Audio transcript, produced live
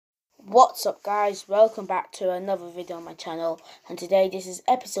What's up guys, welcome back to another video on my channel, and today this is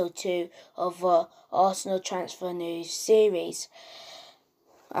episode 2 of Arsenal transfer news series.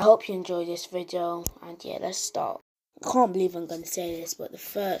 I hope you enjoy this video, and yeah, let's start. I can't believe I'm going to say this, but the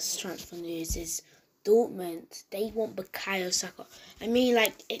first transfer news is Dortmund. They want Bukayo Saka. I mean,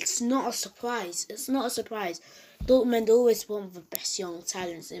 like, it's not a surprise. Dortmund always want the best young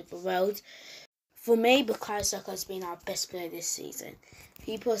talents in the world. For me, Bukayo Saka has been our best player this season.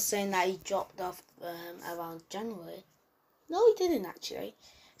 People are saying that he dropped off around January. No, he didn't actually.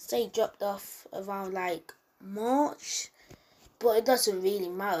 Say he dropped off around like March. But it doesn't really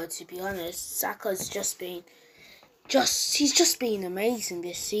matter, to be honest. Saka's he's just been amazing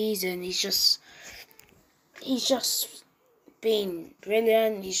this season. He's just been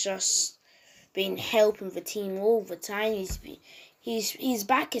brilliant. He's just been helping the team all the time. His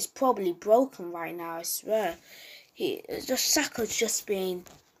back is probably broken right now, I swear. Saka's just been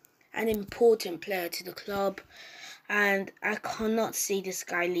an important player to the club, and I cannot see this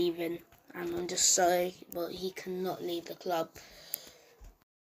guy leaving. And I'm just sorry, but he cannot leave the club.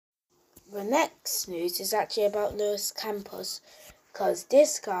 The next news is actually about Luis Campos, because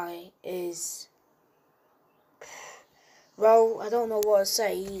this guy is, well, I don't know what to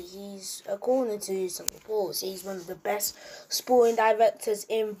say. He's, according to some reports, he's one of the best sporting directors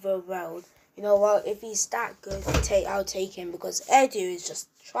in the world. You know what? If he's that good, I'll take him, because Edu is just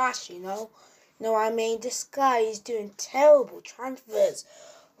trash, you know? You know what I mean? This guy is doing terrible transfers.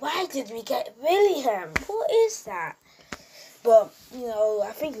 Why did we get William? What is that? But, you know,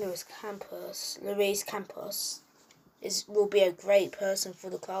 I think Luis Campos will be a great person for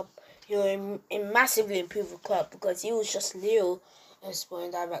the club. He'll massively improve the club, because he was just little as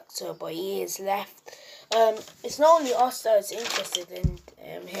sporting director, but he is left. It's not only us that is interested in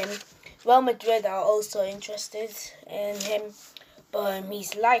him. Real Madrid are also interested in him, but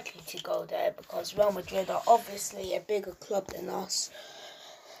he's likely to go there, because Real Madrid are obviously a bigger club than us.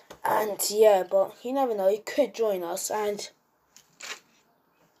 And yeah, but you never know, he could join us, and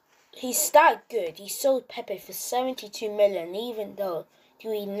he's that good. He sold Pepe for 72 million, even though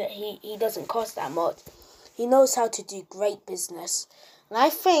he doesn't cost that much. He knows how to do great business. And I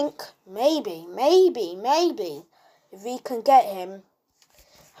think maybe, if we can get him,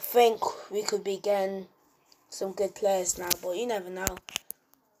 I think we could be getting some good players now, but you never know.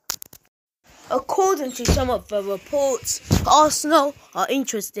 According to some of the reports, Arsenal are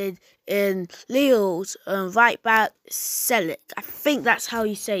interested in Leo's right back, Celik. I think that's how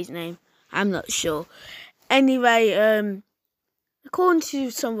you say his name. I'm not sure. Anyway, according to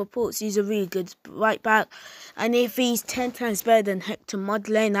some reports, he's a really good right back. And if he's 10 times better than Hector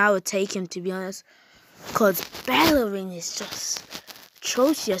Modlin, I would take him, to be honest. Because Bellerin is just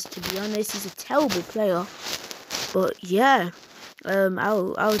atrocious, to be honest. He's a terrible player. But yeah,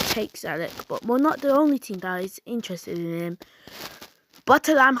 I'll take Celik. But we're not the only team that is interested in him.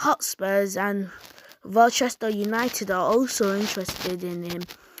 Tottenham Hotspurs and Manchester United are also interested in him.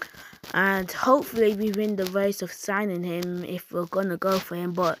 And hopefully we win the race of signing him if we're going to go for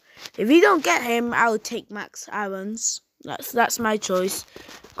him. But if we don't get him, I'll take Max Aarons. That's my choice,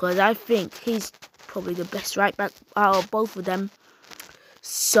 because I think he's probably the best right back out of both of them.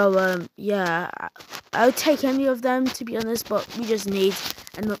 So, yeah, I'll take any of them, to be honest, but we just need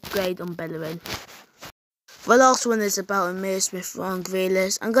an upgrade on Bellerin. The last one is about Emil Smith-Rowe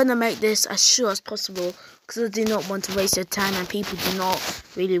Grealish. I'm going to make this as short as possible, because I do not want to waste your time and people do not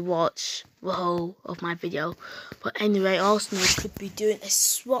really watch the whole of my video. But anyway, Arsenal could be doing a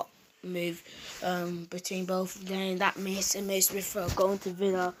swap move between both of them. That means Emil Smith-Rowe going to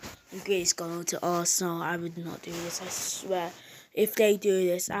Villa and Grealish going to Arsenal. I would not do this, I swear. If they do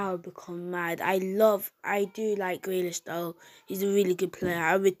this, I will become mad. I do like Grealish though. He's a really good player.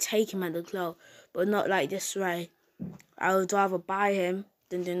 I would take him at the club, but not like this way. I would rather buy him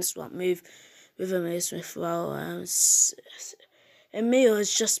than doing a swap move with Emil Smith-Rowe. Emil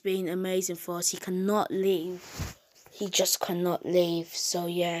has just been amazing for us. He cannot leave. He just cannot leave. So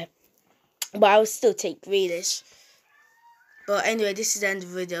yeah. But I would still take Grealish. But anyway, this is the end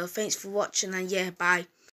of the video. Thanks for watching, and yeah, bye.